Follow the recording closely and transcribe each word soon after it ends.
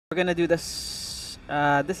We're gonna do this.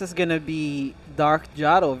 This is gonna be Dark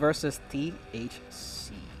Jadou versus THC.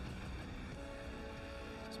 Just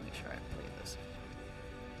make sure I play this.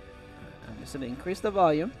 I'm just gonna increase the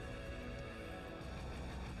volume.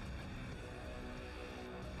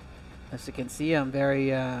 As you can see, I'm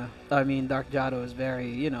very. I mean, Dark Jadou is very.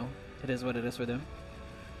 You know, it is what it is with him.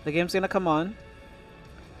 The game's gonna come on.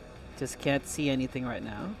 Just can't see anything right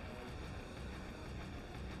now.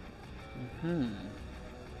 I'm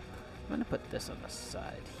gonna put this on the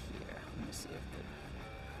side here. Let me see if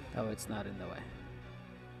that way it's not in the way.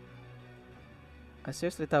 I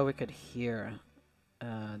seriously thought we could hear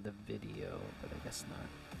the video, but I guess not.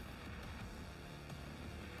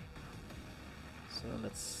 So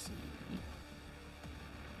let's see.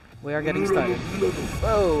 We are getting started.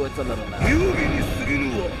 Whoa, it's a little loud.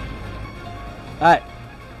 Alright.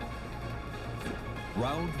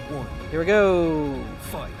 Round 1. Here we go.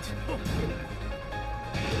 Fight.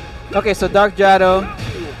 Okay, so Dark Jadou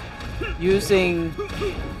using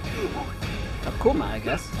Akuma, I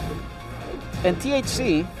guess. And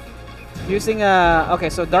THC using a... Okay,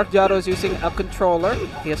 so Dark Jadou is using a controller,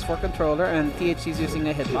 PS4 controller, and THC is using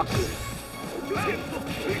a hitbox.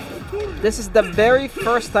 This is the very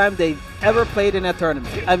first time they've ever played in a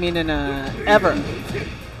tournament. I mean, in a... ever.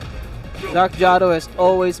 Dark Jadou is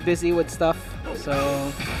always busy with stuff,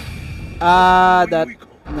 so... that... not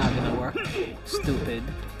gonna work. Stupid.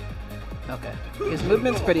 Okay. His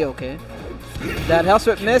movement's pretty okay. That helps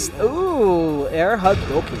with mist. Ooh, air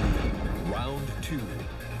Hadouken. Round 2.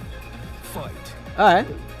 Fight. Alright.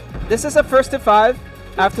 This is a first to 5.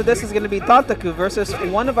 After this is gonna be Tantaku versus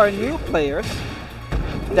one of our new players.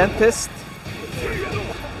 Dentist.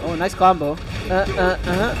 Oh, nice combo.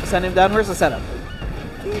 Send him down. Where's the setup?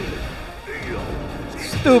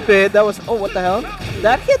 Stupid. That was... Oh, what the hell?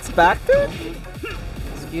 That hits back through?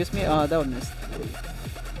 Excuse me. Oh, that one missed.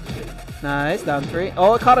 Nice. Down 3.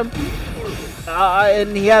 Oh, it caught him.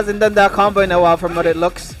 And he hasn't done that combo in a while from what it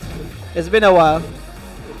looks. It's been a while.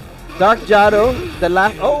 Dark Jadou. The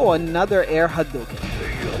last... Oh, another air Hadouken.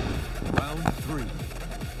 Round 3.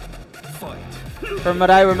 Fight. From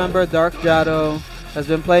what I remember, Dark Jadou has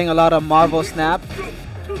been playing a lot of Marvel Snap.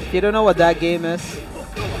 If you don't know what that game is,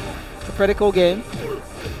 it's a pretty cool game.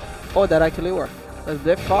 Oh, that actually worked. A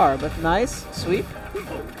bit far, but nice. Sweep.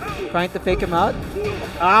 Trying to fake him out.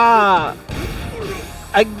 Ah!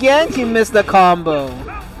 Again, he missed the combo.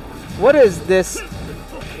 What is this?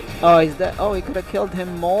 Oh, he's dead. Oh, he could have killed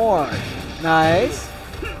him more. Nice.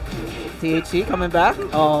 THC coming back.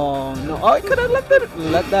 Oh, no. Oh, he could have let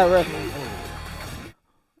that rip.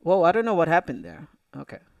 Whoa, I don't know what happened there.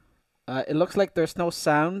 Okay. It looks like there's no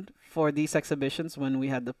sound for these exhibitions when we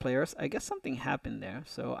had the players. I guess something happened there.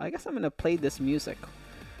 So I guess I'm going to play this music.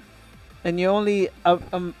 And you only...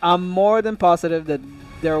 I'm more than positive that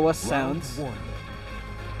there was sounds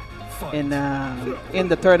in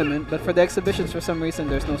the tournament. But for the exhibitions, for some reason,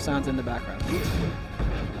 there's no sounds in the background.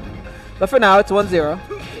 But for now, it's 1-0.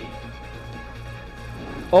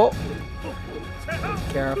 Oh.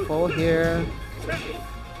 Careful here.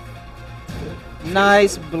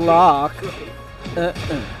 Nice block.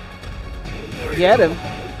 Get him.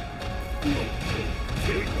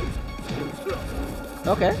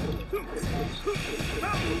 Okay.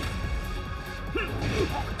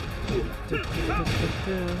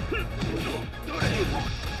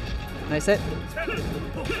 Nice hit.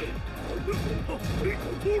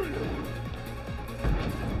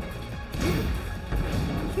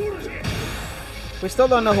 We still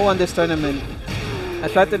don't know who won this tournament. I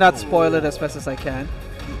try to not spoil it as best as I can.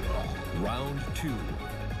 Round 2.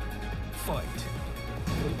 Fight.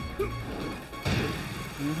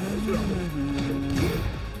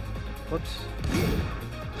 Whoops.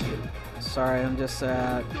 Sorry, I'm just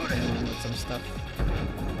dealing with some stuff.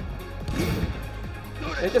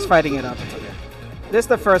 They're just fighting it out. It's okay. This is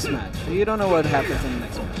the first match. You don't know what happens in the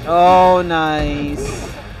next match. Oh, nice.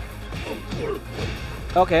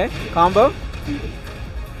 Okay, combo.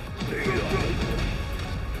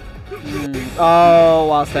 Oh,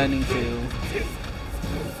 while standing 2.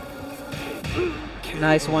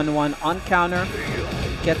 Nice 1-1 on counter.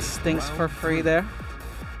 Gets things for free there.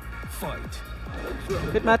 Fight.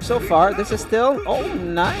 Good match so far. This is still... Oh,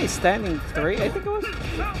 nice. Standing 3, I think it was.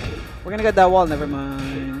 We're gonna get that wall. Never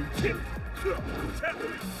mind.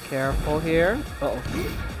 Careful here.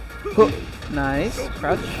 Uh-oh. Nice.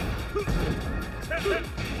 Crouch.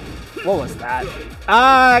 What was that?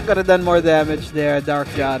 Ah, I could have done more damage there. Dark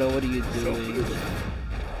Jadou, what are you doing?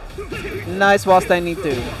 Nice while standing 2.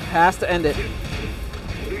 Has to end it.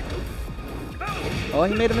 Oh,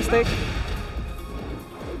 he made a mistake.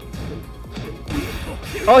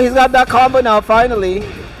 Oh, he's got that combo now, finally.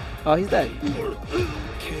 Oh, he's dead.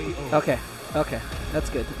 KO. Okay, okay. That's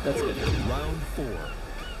good. That's good. Round 4.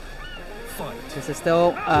 Fight. This is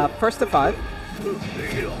still first to 5.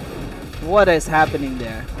 What is happening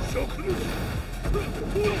there?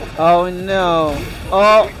 Oh no.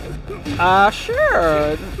 Oh,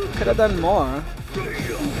 sure. Could have done more.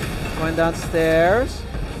 Going downstairs.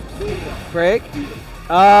 Break.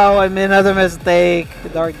 Oh, I made another mistake.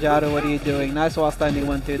 Dark Jadou, what are you doing? Nice while standing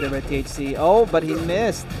 1-2 there by THC. Oh, but he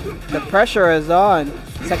missed. The pressure is on.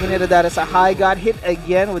 Second hit of that is a high. Got hit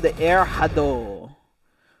again with the air Hado.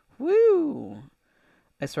 Woo.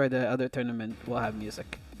 I swear the other tournament will have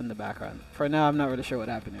music in the background. For now, I'm not really sure what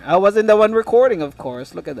happened here. I wasn't the one recording, of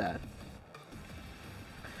course. Look at that.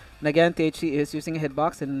 And again, THC is using a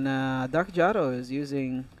hitbox, and Dark Jadou is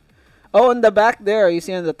using... Oh, in the back there, you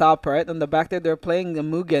see on the top right, on the back there, they're playing the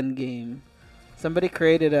Mugen game. Somebody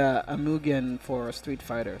created a Mugen for Street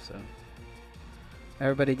Fighter, so...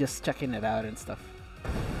 Everybody just checking it out and stuff.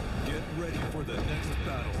 Get ready for the next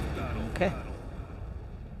battle. Okay.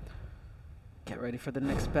 Get ready for the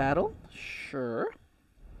next battle. Sure.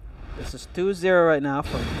 This is 2-0 right now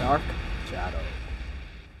for Dark Jadou.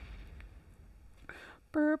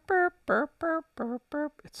 Burp, burp, burp, burp, burp,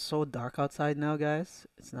 burp. It's so dark outside now, guys.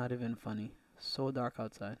 It's not even funny. So dark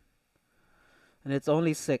outside. And it's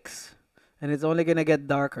only 6. And it's only gonna get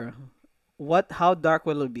darker. How dark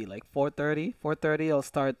will it be? Like 4:30? 4:30 it'll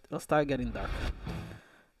start getting dark.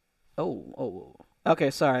 Oh.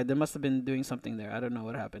 Okay, sorry. They must have been doing something there. I don't know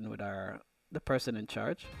what happened with the person in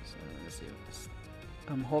charge. So let's see.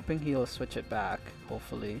 I'm hoping he'll switch it back,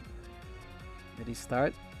 hopefully. Did he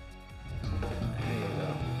start? There you go.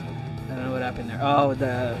 I don't know what happened there. Oh,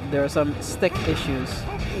 there are some stick issues.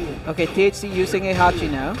 Okay, THC using a Heihachi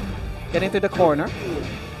now. Getting to the corner.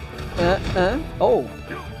 Oh.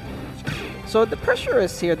 So the pressure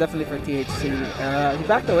is here definitely for THC. He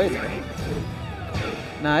backed away there.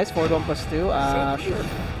 Nice, forward 1+2. Sure.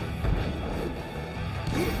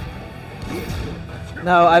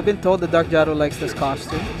 Now, I've been told that Dark Jadou likes this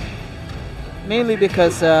costume. Mainly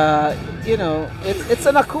because, you know, it's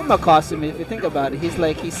an Akuma costume if you think about it.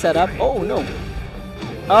 He's set up. Oh, no.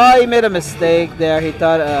 Oh, he made a mistake there. He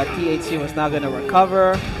thought THC was not going to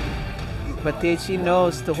recover. But THC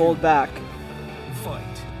knows to hold back. Fight.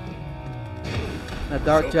 Now,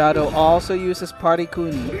 Dark Jadou also uses Party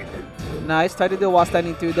Kuni. Nice. Tried to do while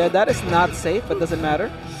standing 2 there. That is not safe, but doesn't matter.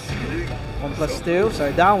 1+2.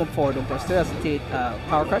 Sorry, down forward 1+2. That's a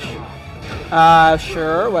power crush.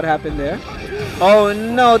 Sure. What happened there? Oh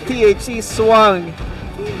no, THC swung.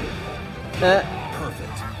 Perfect.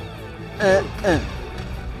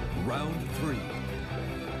 Round 3.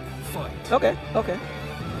 Fight. Okay.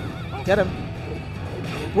 Get him.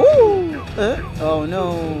 Woo! Oh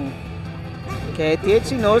no. Okay,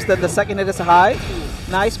 THC knows that the second hit is a high.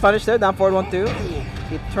 Nice punish there, down forward 1-2.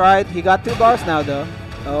 He got 2 bars now though.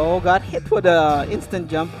 Oh, got hit with a instant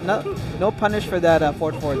jump. No punish for that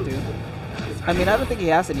forward 2. I mean, I don't think he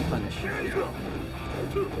has any punish.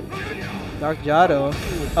 Dark Jadou.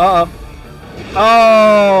 Uh-oh.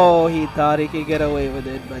 Oh, he thought he could get away with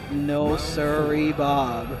it, but no sirree,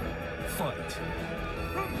 Bob. Fight.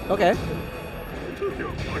 Okay.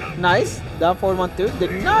 Nice. Down forward 1-2.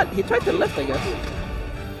 Did not. He tried to lift, I guess.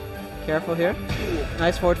 Careful here.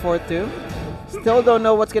 Nice forward 2. Still don't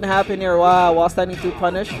know what's gonna happen here. Wow, while standing 2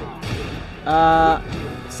 punish.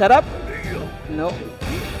 Set up? Nope.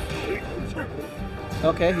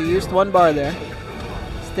 Okay, he used 1 bar there.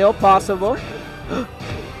 Still possible.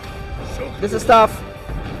 This is tough.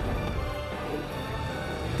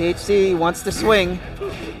 THC wants to swing.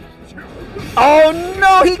 Oh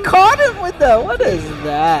no, he caught him with the... What is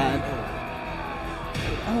that?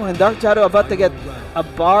 Oh, and Dark Jadou about to get a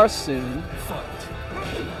bar soon.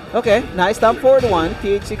 Okay, nice. Down forward 1.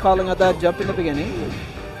 THC calling out that jump in the beginning.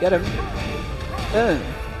 Get him.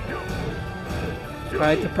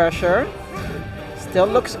 Try to pressure. Still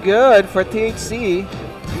looks good for THC.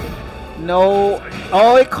 No.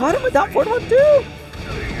 Oh, he caught him with down forward 1-2.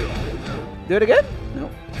 Do it again? No.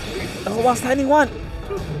 Oh, while standing 1.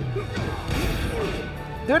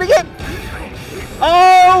 Do it again.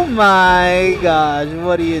 Oh my gosh.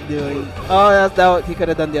 What are you doing? Oh, that's that. He could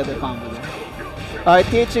have done the other combo there. Alright,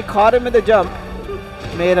 THC caught him in the jump.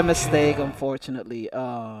 Made a mistake, unfortunately.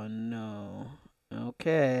 Oh no.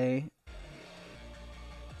 Okay.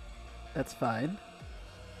 That's fine.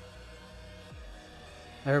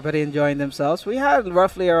 Everybody enjoying themselves. We had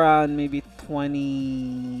roughly around maybe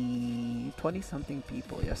 20 something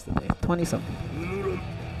people yesterday. 20 something.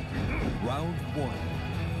 Round 1.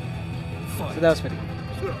 Fight. So that was pretty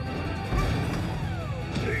good.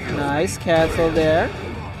 Nice cancel there.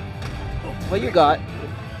 What you got?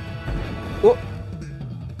 Oh.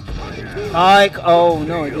 Like, oh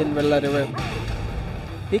no, it didn't really let it rip.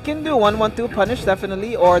 He can do 1-1-2 punish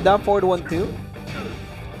definitely, or down forward 1-2.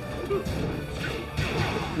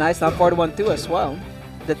 Nice down forward 1-2 as well.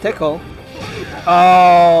 The tickle.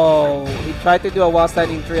 Oh, he tried to do a wall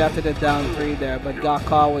sliding 3 after the down 3 there, but got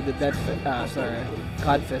caught with the dead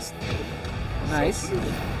God Fist. Nice.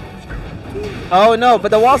 Oh no,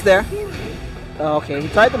 but the wall's there. Okay, he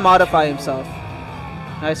tried to modify himself.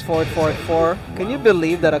 Nice forward, forward, 4. Can you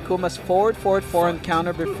believe that Akuma's forward, forward, 4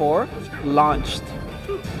 encounter before launched?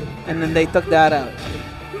 And then they took that out.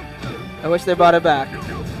 I wish they brought it back.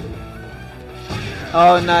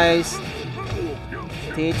 Oh, nice.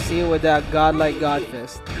 THC with that godlike God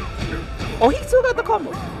Fist. Oh, he still got the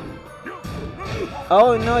combo.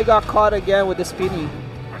 Oh no, he got caught again with the spinny.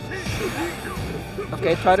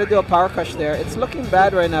 Okay, try to do a power crush there. It's looking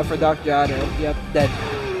bad right now for Dark Jadou. Yep, dead.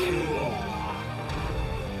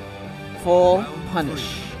 Full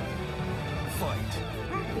punish.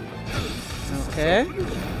 Okay.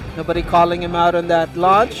 Nobody calling him out on that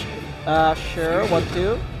launch. Sure,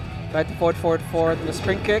 1-2. Try to forward, forward, forward. The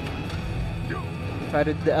spring kick. Try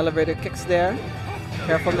to do the elevator kicks there.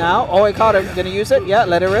 Careful now. Oh, he caught him. Gonna use it. Yeah,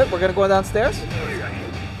 let it rip. We're gonna go downstairs.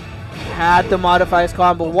 Had to modify his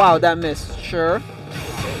combo. Wow, that missed. Sure.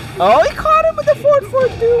 Oh, he caught him with the forward,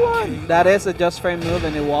 forward, 2-1. That is a just frame move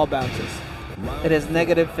and it wall bounces. It is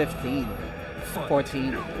 -15.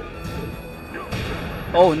 14.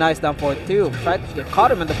 Oh, nice down forward 2. Tried to get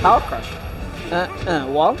caught him in the power crush.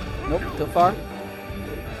 Wall. Nope, too far.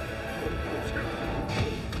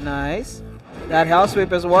 Nice. That hell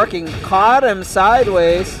sweep is working. Caught him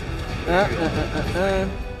sideways.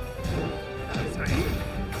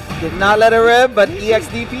 Did not let it rip, but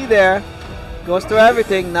EXDP there. Goes through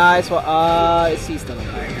everything. Nice. Well, he's still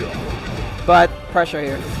alive. But pressure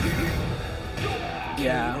here.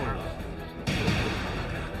 Yeah.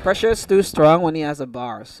 Pressure is too strong when he has a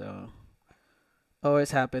bar, so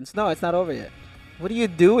always happens. No, it's not over yet. What are you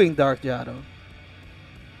doing, Dark Jadou?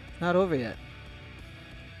 Not over yet.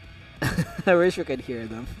 I wish we could hear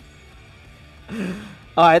them.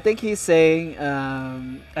 Oh, I think he's saying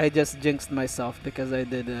I just jinxed myself because I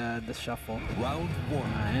did the shuffle. Round 1.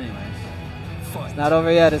 Anyways, it's not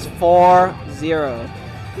over yet. It's 4-0.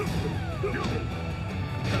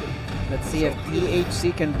 Let's see if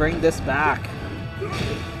THC can bring this back.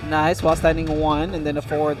 Nice, while standing 1 and then a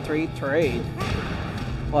forward 3 trade.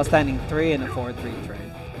 While standing 3 and a forward 3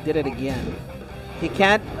 trade. Did it again. He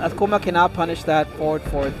can't, Akuma cannot punish that forward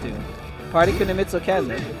 2. Party Kunimitsu can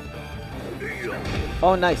though.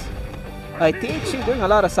 Oh, nice. THC doing a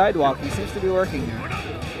lot of sidewalking. Seems to be working here.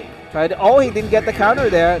 Tried. Oh, he didn't get the counter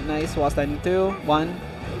there. Nice, while standing 2, 1.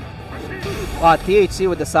 Wow, THC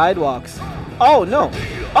with the sidewalks. Oh no!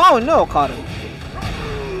 Oh no, caught him.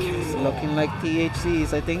 It's looking like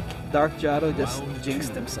THC's. I think Dark Jadou just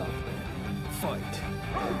jinxed himself.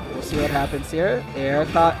 We'll see what happens here. Air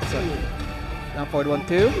thought. Down forward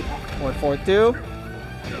 1-2. Forward 4-2.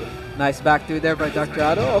 Nice back 2 there by Dark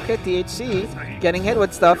Jadou. Okay, THC getting hit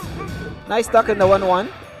with stuff. Nice duck in the 1-1.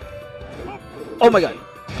 Oh my god.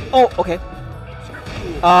 Oh, okay.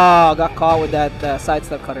 Oh, got caught with that side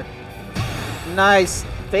step cutter. Nice.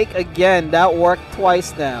 Fake again. That worked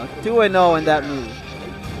twice now. 2-0 in that move.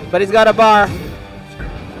 But he's got a bar.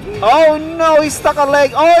 Oh no, he stuck a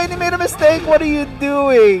leg. Oh, and he made a mistake. What are you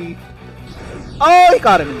doing? Oh, he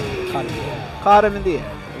caught him in the air. Caught him in the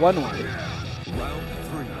air. 1-1.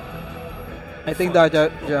 I think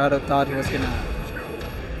Jadou thought he was gonna...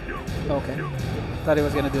 Okay. Thought he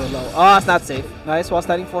was gonna do a low. Oh, it's not safe. Nice while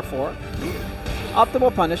standing 4-4.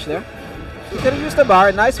 Optimal punish there. He could have used the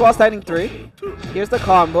bar. Nice while standing 3. Here's the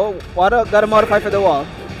combo. Gotta modify for the wall.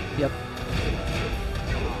 Yep.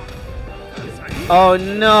 Oh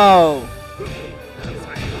no!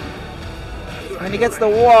 And he gets the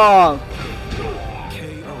wall.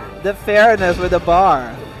 The fairness with the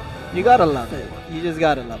bar. You gotta love it. You just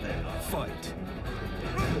gotta love it.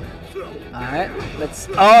 Alright, let's...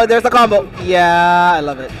 Oh, there's the combo! Yeah, I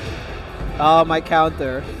love it. Oh, my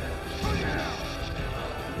counter.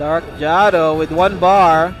 Dark Jadou with 1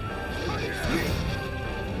 bar.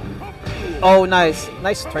 Oh, nice.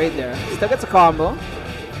 Nice trade there. Still gets a combo.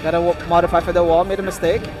 Gotta modify for the wall. Made a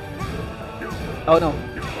mistake. Oh, no.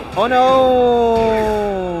 Oh,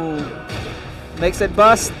 no! Makes it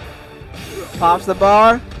bust. Pops the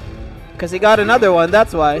bar. Because he got another one,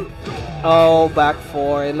 that's why. Oh, back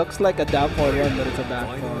 4. It looks like a down forward 1, but it's a back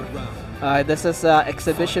 4. This is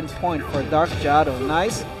exhibition point for Dark Jadou.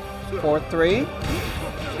 Nice. 4-3.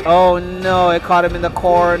 Oh no, it caught him in the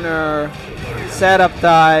corner. Setup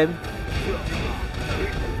time.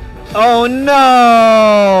 Oh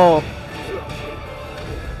no!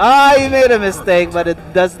 Ah, he made a mistake, but it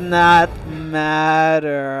does not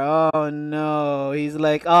matter. Oh no. He's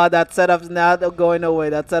like, oh, that setup's not going away.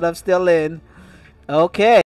 That setup's still in. Okay.